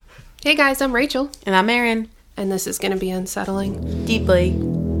Hey guys, I'm Rachel. And I'm Erin. And this is going to be unsettling. Deeply.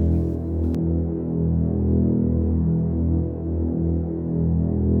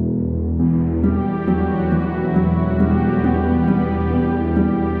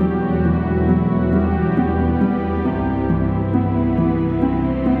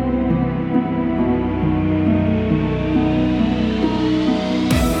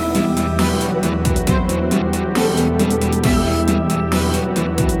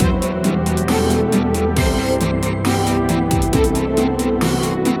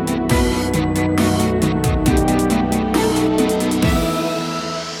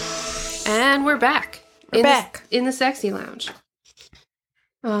 In the sexy lounge.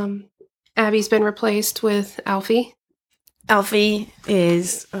 Abby's been replaced with Alfie. Alfie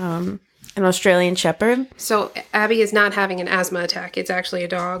is an Australian Shepherd. So Abby is not having an asthma attack. It's actually a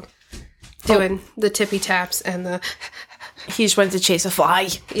dog doing the tippy taps and the... He just went to chase a fly.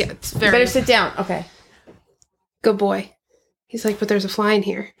 Yeah, it's very... You better sit down. Okay. Good boy. He's like, but there's a fly in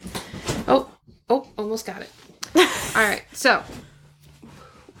here. Oh, almost got it. All right, so...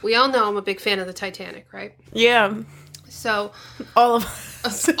 We all know I'm a big fan of the Titanic, right? Yeah. So... All of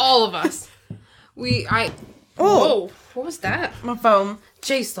us. All of us. Whoa, what was that? My phone.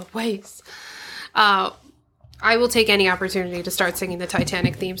 Jace Louise. I will take any opportunity to start singing the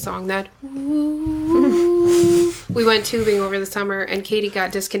Titanic theme song that... We went tubing over the summer, and Katie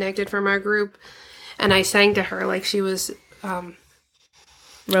got disconnected from our group, and I sang to her like she was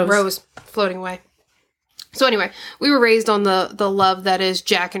Rose floating away. So anyway, we were raised on the love that is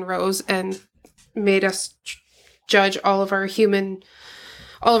Jack and Rose, and made us judge all of our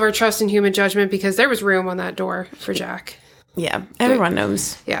trust in human judgment because there was room on that door for Jack. Yeah, everyone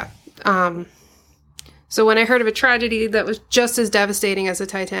knows. Yeah. So when I heard of a tragedy that was just as devastating as the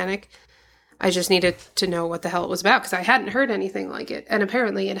Titanic, I just needed to know what the hell it was about because I hadn't heard anything like it, and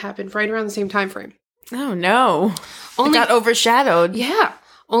apparently it happened right around the same time frame. Oh no! It got overshadowed. Yeah.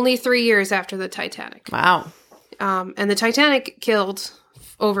 Only 3 years after the Titanic. Wow. And the Titanic killed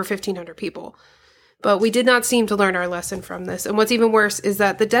over 1,500 people. But we did not seem to learn our lesson from this. And what's even worse is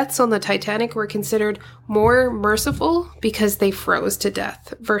that the deaths on the Titanic were considered more merciful because they froze to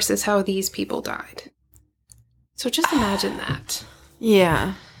death versus how these people died. So just imagine that.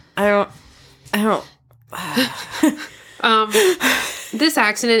 Yeah. I don't. This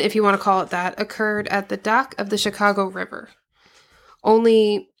accident, if you want to call it that, occurred at the dock of the Chicago River.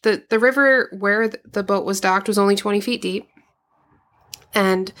 Only the river where the boat was docked was only 20 feet deep.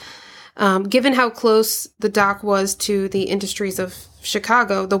 And given how close the dock was to the industries of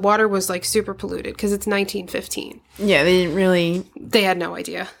Chicago, the water was like super polluted because it's 1915. Yeah, they had no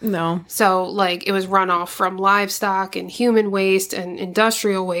idea. No. So like it was runoff from livestock and human waste and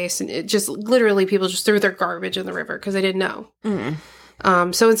industrial waste. And it just literally people just threw their garbage in the river because they didn't know.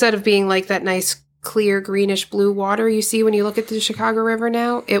 Mm. So instead of being like that nice clear greenish blue water you see when you look at the Chicago River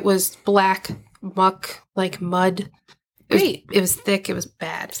now, it was black muck, like mud. It was thick. It was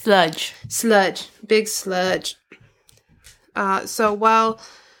bad. Sludge. Big sludge. So while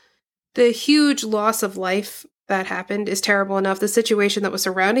the huge loss of life that happened is terrible enough, the situation that was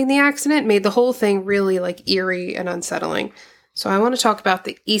surrounding the accident made the whole thing really like eerie and unsettling. So I want to talk about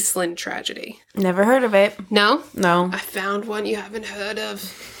the Eastland Tragedy. Never heard of it. No? No. I found one you haven't heard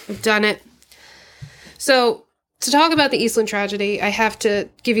of. I've done it. So, to talk about the Eastland Tragedy, I have to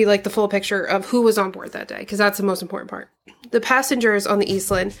give you, like, the full picture of who was on board that day, because that's the most important part. The passengers on the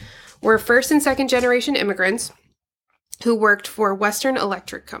Eastland were first and second generation immigrants who worked for Western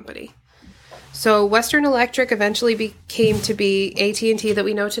Electric Company. So, Western Electric eventually came to be AT&T that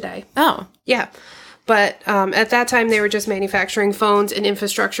we know today. Oh. Yeah. But at that time, they were just manufacturing phones and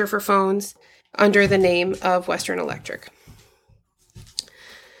infrastructure for phones under the name of Western Electric.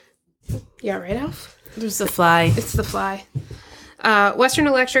 Yeah, right, Alf? There's the fly. It's the fly. Western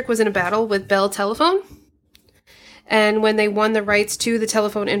Electric was in a battle with Bell Telephone. And when they won the rights to the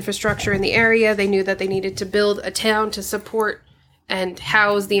telephone infrastructure in the area, they knew that they needed to build a town to support and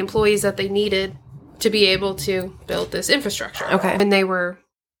house the employees that they needed to be able to build this infrastructure. Okay. When they were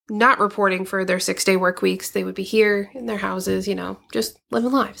not reporting for their 6-day work weeks, they would be here in their houses, just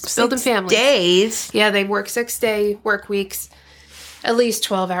living lives, building families. 6 days? Yeah, they work 6-day work weeks. At least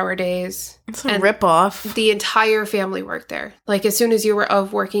 12-hour days. It's a ripoff. The entire family worked there. Like, as soon as you were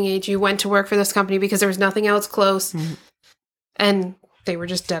of working age, you went to work for this company because there was nothing else close. Mm-hmm. And they were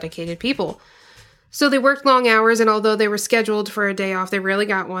just dedicated people. So they worked long hours, and although they were scheduled for a day off, they rarely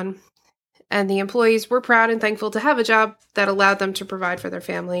got one. And the employees were proud and thankful to have a job that allowed them to provide for their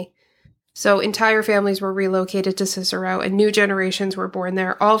family. So entire families were relocated to Cicero, and new generations were born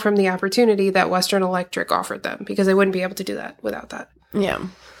there, all from the opportunity that Western Electric offered them, because they wouldn't be able to do that without that. Yeah.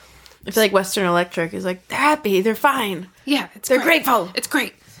 I feel like Western Electric is like, they're happy, they're fine. Yeah, They're grateful. It's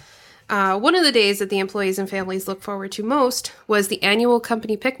great. One of the days that the employees and families looked forward to most was the annual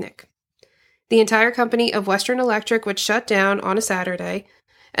company picnic. The entire company of Western Electric would shut down on a Saturday,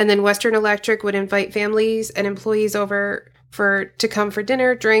 and then Western Electric would invite families and employees over to come for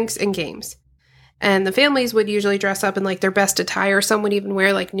dinner, drinks, and games. And the families would usually dress up in like their best attire. Some would even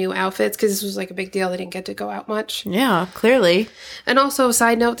wear like new outfits because this was like a big deal. They didn't get to go out much. Yeah, clearly. And also,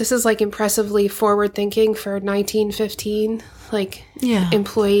 side note, this is like impressively forward thinking for 1915. Like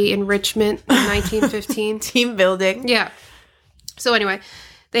employee enrichment in 1915. Team building. Yeah. So anyway,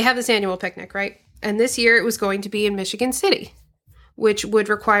 they have this annual picnic, right? And this year it was going to be in Michigan City, which would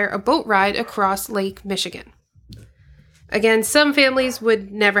require a boat ride across Lake Michigan. Again, some families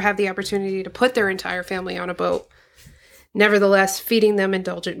would never have the opportunity to put their entire family on a boat. Nevertheless, feeding them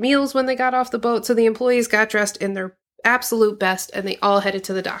indulgent meals when they got off the boat, so the employees got dressed in their absolute best, and they all headed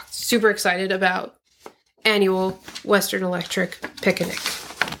to the dock. Super excited about annual Western Electric picnic.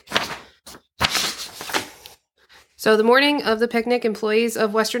 So the morning of the picnic, employees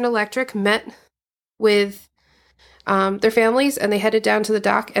of Western Electric met with their families, and they headed down to the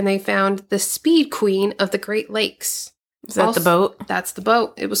dock, and they found the Speed Queen of the Great Lakes. Is that the boat? That's the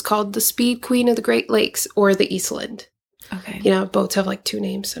boat. It was called the Speed Queen of the Great Lakes, or the Eastland. Okay. You know, boats have like two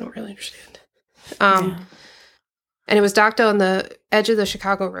names. I don't really understand. And it was docked on the edge of the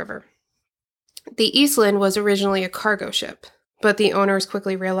Chicago River. The Eastland was originally a cargo ship, but the owners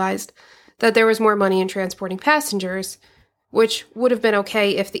quickly realized that there was more money in transporting passengers, which would have been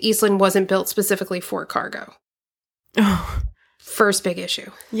okay if the Eastland wasn't built specifically for cargo. Oh. First big issue.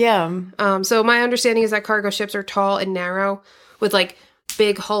 Yeah. So my understanding is that cargo ships are tall and narrow with like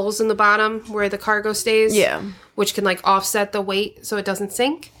big holes in the bottom where the cargo stays. Yeah. Which can like offset the weight so it doesn't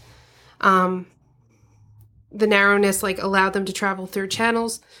sink. The narrowness like allowed them to travel through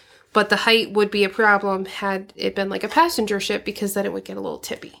channels, but the height would be a problem had it been like a passenger ship because then it would get a little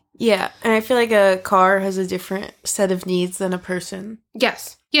tippy. Yeah. And I feel like a car has a different set of needs than a person.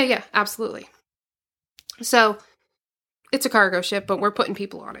 Yes. Yeah, absolutely. So it's a cargo ship, but we're putting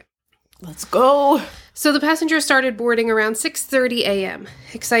people on it. Let's go. So the passengers started boarding around 6:30 a.m.,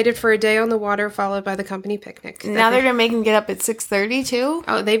 excited for a day on the water, followed by the company picnic. Now they're going to make them get up at 6:30 too?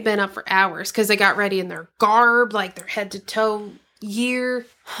 Oh, they've been up for hours because they got ready in their garb, like their head-to-toe gear.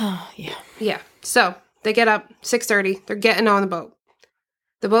 Yeah. Yeah. So they get up 6:30. They're getting on the boat.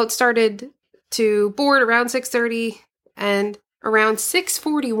 The boat started to board around 6:30, and around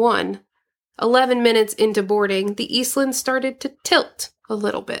 6:41, 11 minutes into boarding, the Eastland started to tilt a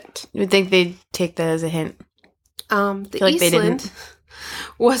little bit. You would think they'd take that as a hint. The Eastland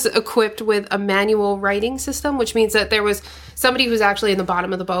was equipped with a manual righting system, which means that there was somebody who's actually in the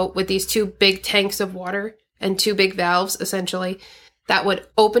bottom of the boat with these two big tanks of water and two big valves, essentially, that would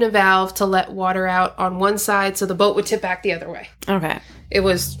open a valve to let water out on one side so the boat would tip back the other way. Okay. It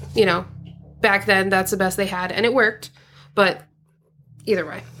was, back then, that's the best they had, and it worked, but either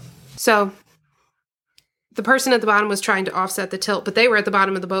way. So the person at the bottom was trying to offset the tilt, but they were at the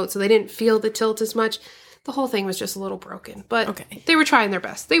bottom of the boat, so they didn't feel the tilt as much. The whole thing was just a little broken, but They were trying their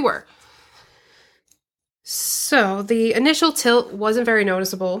best. They were. So the initial tilt wasn't very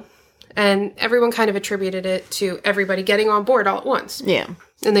noticeable, and everyone kind of attributed it to everybody getting on board all at once. Yeah.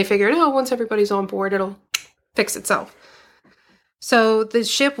 And they figured, once everybody's on board, it'll fix itself. So the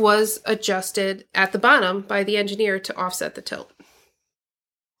ship was adjusted at the bottom by the engineer to offset the tilt.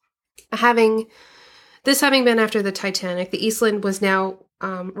 Having been after the Titanic, the Eastland was now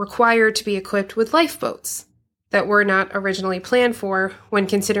required to be equipped with lifeboats that were not originally planned for when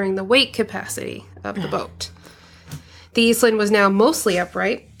considering the weight capacity of the boat. The Eastland was now mostly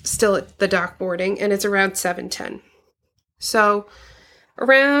upright, still at the dock boarding, and it's around 7:10. So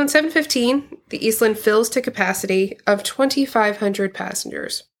around 7:15, the Eastland fills to capacity of 2,500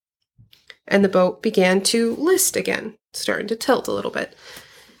 passengers. And the boat began to list again, starting to tilt a little bit.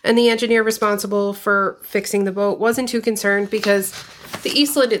 And the engineer responsible for fixing the boat wasn't too concerned because the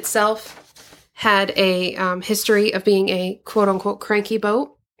Eastland itself had a history of being a quote-unquote cranky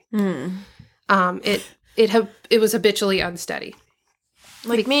boat. It was habitually unsteady.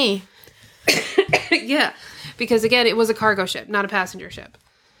 Like me. Yeah, because again, it was a cargo ship, not a passenger ship.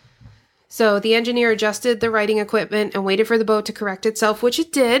 So the engineer adjusted the righting equipment and waited for the boat to correct itself, which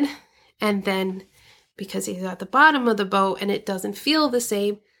it did. And then, because he's at the bottom of the boat and it doesn't feel the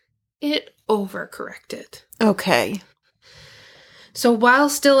same, it overcorrected. Okay. So while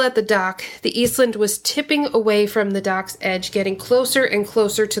still at the dock, the Eastland was tipping away from the dock's edge, getting closer and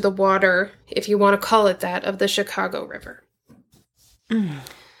closer to the water, if you want to call it that, of the Chicago River.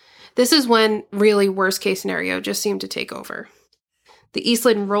 This is when really worst case scenario just seemed to take over. The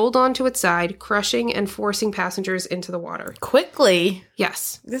Eastland rolled onto its side, crushing and forcing passengers into the water. Quickly?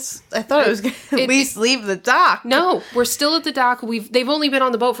 Yes. I thought it was going to at least leave the dock. No, we're still at the dock. They've only been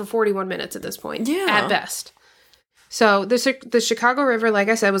on the boat for 41 minutes at this point. Yeah. At best. So the Chicago River, like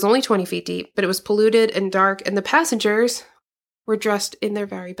I said, was only 20 feet deep, but it was polluted and dark, and the passengers were dressed in their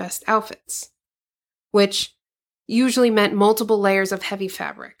very best outfits, which usually meant multiple layers of heavy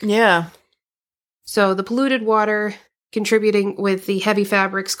fabric. Yeah. So the polluted water contributing with the heavy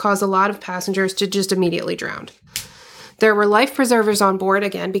fabrics caused a lot of passengers to just immediately drown. There were life preservers on board,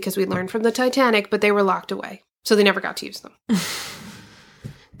 again, because we learned from the Titanic, but they were locked away, so they never got to use them.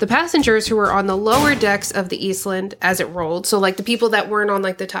 The passengers who were on the lower decks of the Eastland as it rolled, so like the people that weren't on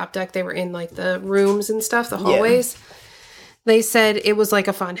like the top deck, they were in like the rooms and stuff, the hallways, they said it was like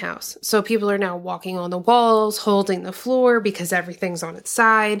a fun house. So people are now walking on the walls, holding the floor because everything's on its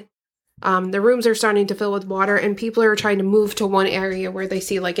side. The rooms are starting to fill with water, and people are trying to move to one area where they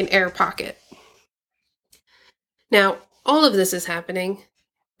see like an air pocket. Now, all of this is happening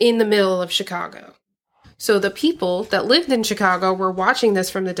in the middle of Chicago. So the people that lived in Chicago were watching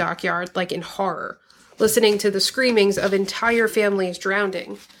this from the dockyard, like in horror, listening to the screamings of entire families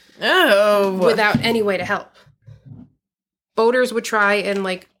drowning. Oh. Without any way to help. Boaters would try and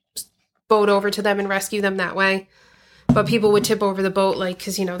like boat over to them and rescue them that way. But people would tip over the boat, like,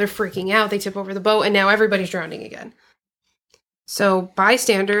 because, you know, they're freaking out. They tip over the boat, and now everybody's drowning again. So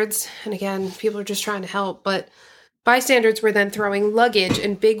bystanders, and again, people are just trying to help, but bystanders were then throwing luggage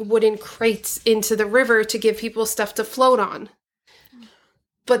and big wooden crates into the river to give people stuff to float on.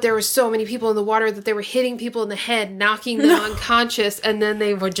 But there were so many people in the water that they were hitting people in the head, knocking them unconscious, and then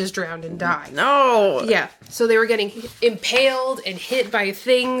they would just drown and die. No! Yeah. So they were getting impaled and hit by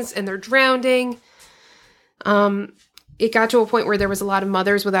things, and they're drowning. It got to a point where there was a lot of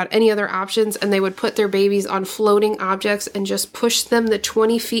mothers without any other options, and they would put their babies on floating objects and just push them the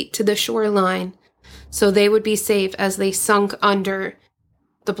 20 feet to the shoreline so they would be safe as they sunk under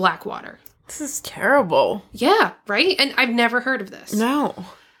the black water. This is terrible. Yeah, right? And I've never heard of this. No.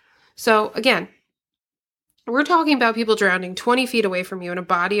 So, again, we're talking about people drowning 20 feet away from you in a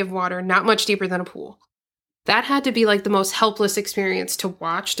body of water not much deeper than a pool. That had to be, like, the most helpless experience to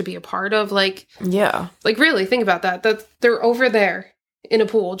watch, to be a part of. Like, yeah. Like, really, think about that. That they're over there in a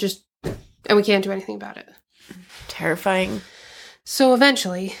pool, and we can't do anything about it. Terrifying. So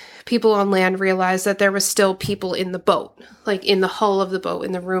eventually, people on land realized that there was still people in the boat, like in the hull of the boat,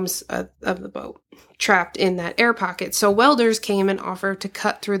 in the rooms of the boat, trapped in that air pocket. So welders came and offered to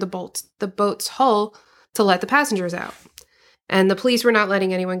cut through the boat's hull to let the passengers out. And the police were not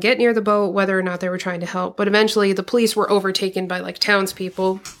letting anyone get near the boat, whether or not they were trying to help. But eventually, the police were overtaken by, like,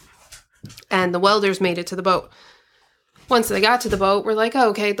 townspeople, and the welders made it to the boat. Once they got to the boat, we're like,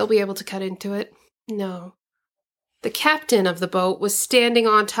 oh, okay, they'll be able to cut into it. No. The captain of the boat was standing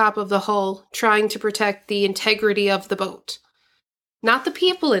on top of the hull, trying to protect the integrity of the boat. Not the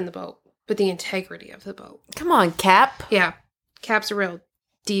people in the boat, but the integrity of the boat. Come on, Cap. Yeah. Cap's a real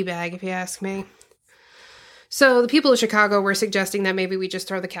D-bag, if you ask me. So the people of Chicago were suggesting that maybe we just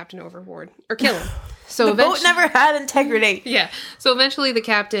throw the captain overboard or kill him. So the boat never had integrity. Yeah. So eventually the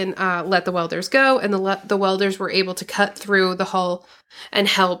captain let the welders go, and the welders were able to cut through the hull and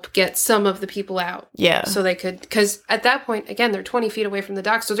help get some of the people out. Yeah. So they could, because at that point, again, they're 20 feet away from the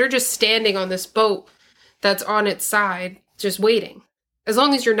dock. So they're just standing on this boat that's on its side, just waiting. As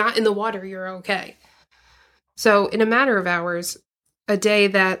long as you're not in the water, you're okay. So in a matter of hours, a day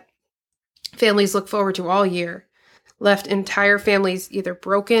that families look forward to all year, left entire families either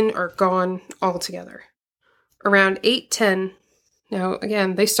broken or gone altogether. Around 8:10, now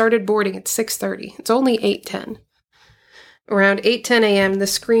again, they started boarding at 6:30. It's only 8:10. Around 8:10 a.m., the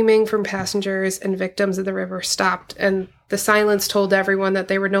screaming from passengers and victims of the river stopped, and the silence told everyone that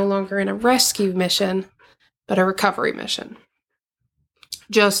they were no longer in a rescue mission, but a recovery mission.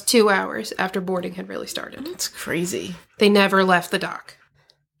 Just 2 hours after boarding had really started. That's crazy. They never left the dock.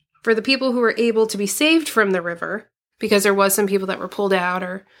 For the people who were able to be saved from the river, because there was some people that were pulled out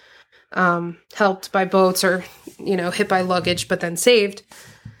or helped by boats or, hit by luggage, but then saved,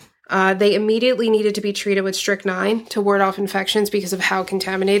 they immediately needed to be treated with strychnine to ward off infections because of how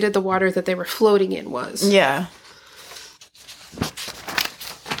contaminated the water that they were floating in was. Yeah.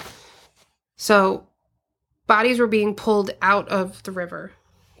 So bodies were being pulled out of the river,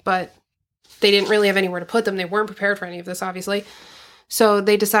 but they didn't really have anywhere to put them. They weren't prepared for any of this, obviously. So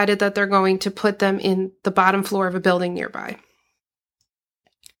they decided that they're going to put them in the bottom floor of a building nearby.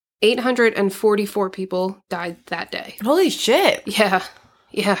 844 people died that day. Holy shit.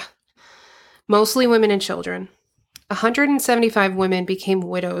 Yeah. Mostly women and children. 175 women became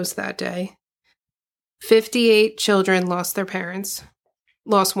widows that day. 58 children lost their parents.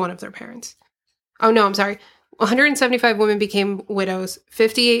 lost one of their parents. Oh, no, I'm sorry. 175 women became widows.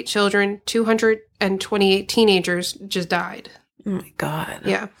 58 children, 228 teenagers just died. Oh, my God.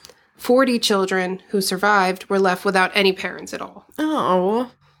 Yeah. 40 children who survived were left without any parents at all.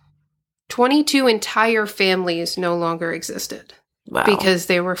 Oh. 22 entire families no longer existed. Wow. Because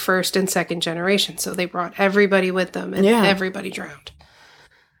they were first and second generation. So they brought everybody with them, and everybody drowned.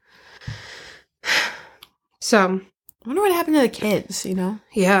 So. I wonder what happened to the kids,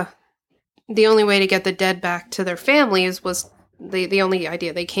 Yeah. The only way to get the dead back to their families was, the only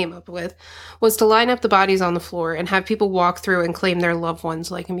idea they came up with, was to line up the bodies on the floor and have people walk through and claim their loved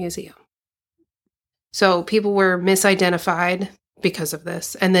ones like a museum. So people were misidentified because of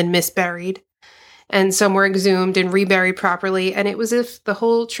this, and then misburied. And some were exhumed and reburied properly, and it was as if the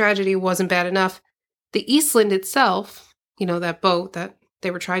whole tragedy wasn't bad enough. The Eastland itself, that boat that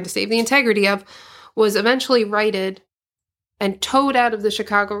they were trying to save the integrity of, was eventually righted and towed out of the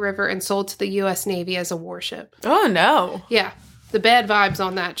Chicago River and sold to the U.S. Navy as a warship. Oh, no. Yeah, the bad vibes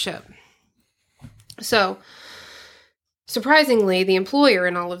on that ship. So, surprisingly, the employer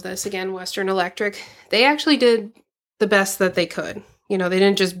in all of this, again, Western Electric, they actually did the best that they could. They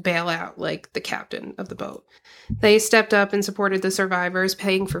didn't just bail out like the captain of the boat. They stepped up and supported the survivors,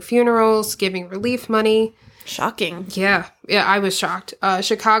 paying for funerals, giving relief money. Shocking. Yeah, I was shocked.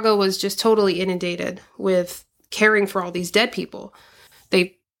 Chicago was just totally inundated with caring for all these dead people.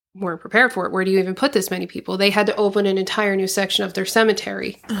 They weren't prepared for it. Where do you even put this many people? They had to open an entire new section of their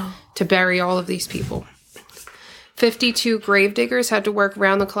cemetery to bury all of these people. 52 grave diggers had to work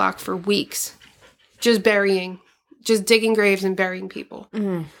round the clock for weeks, just digging graves and burying people.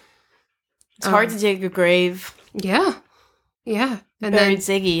 Mm. It's hard to dig a grave. Yeah. And Buried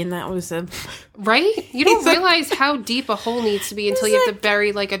Ziggy, and that was a... Right? You don't realize how deep a hole needs to be until you have to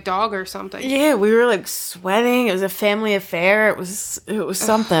bury, like, a dog or something. Yeah, we were, sweating. It was a family affair. It was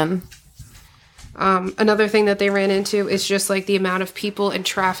something. Another thing that they ran into is just, the amount of people and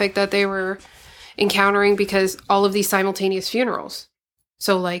traffic that they were encountering because all of these simultaneous funerals.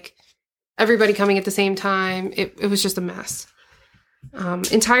 So, everybody coming at the same time. It was just a mess.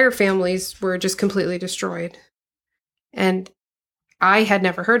 Entire families were just completely destroyed. And I had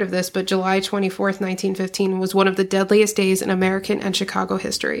never heard of this, but July 24th, 1915 was one of the deadliest days in American and Chicago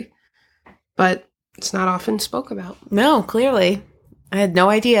history. But it's not often spoke about. No, clearly. I had no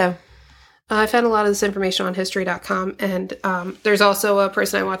idea. I found a lot of this information on history.com, and there's also a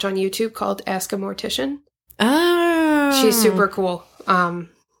person I watch on YouTube called Ask a Mortician. Oh. She's super cool.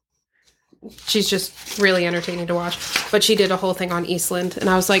 She's just really entertaining to watch. But she did a whole thing on Eastland, and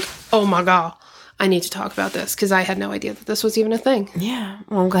I was like, oh my God, I need to talk about this, because I had no idea that this was even a thing. Yeah,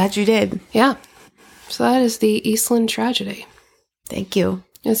 well, I'm glad you did. Yeah. So that is the Eastland Tragedy. Thank you.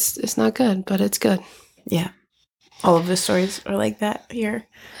 It's not good, but it's good. Yeah. All of the stories are like that here.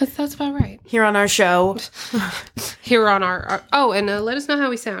 That's about right. Here on our show. Here on our and let us know how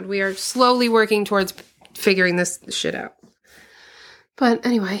we sound. We are slowly working towards figuring this shit out. But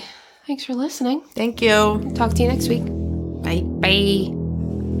anyway, thanks for listening. Thank you. Talk to you next week. Bye. Bye.